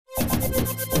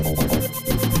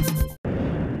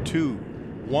2,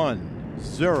 1,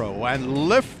 0, and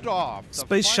liftoff.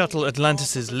 Space Shuttle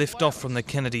Atlantis' liftoff from the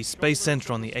Kennedy Space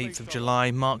Center on the 8th of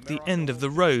July marked the end of the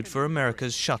road for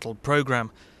America's shuttle program,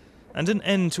 and an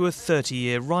end to a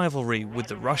 30-year rivalry with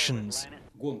the Russians.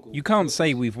 You can't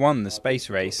say we've won the space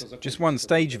race, just one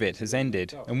stage of it has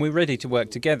ended, and we're ready to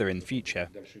work together in future.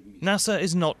 NASA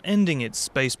is not ending its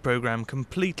space program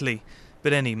completely,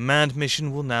 but any manned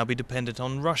mission will now be dependent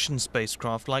on Russian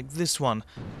spacecraft like this one,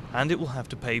 and it will have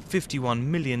to pay $51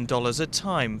 million a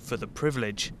time for the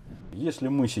privilege.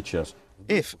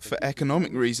 If, for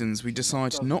economic reasons, we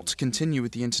decide not to continue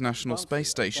with the International Space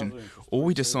Station, or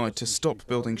we decide to stop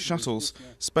building shuttles,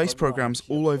 space programs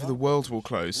all over the world will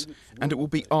close, and it will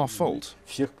be our fault.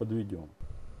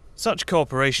 Such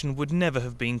cooperation would never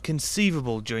have been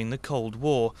conceivable during the Cold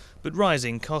War, but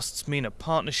rising costs mean a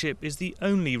partnership is the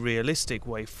only realistic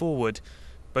way forward.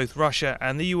 Both Russia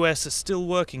and the US are still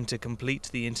working to complete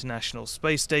the International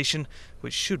Space Station,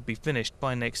 which should be finished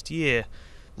by next year.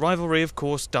 Rivalry, of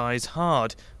course, dies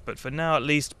hard, but for now at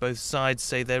least both sides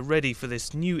say they're ready for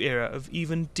this new era of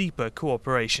even deeper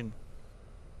cooperation.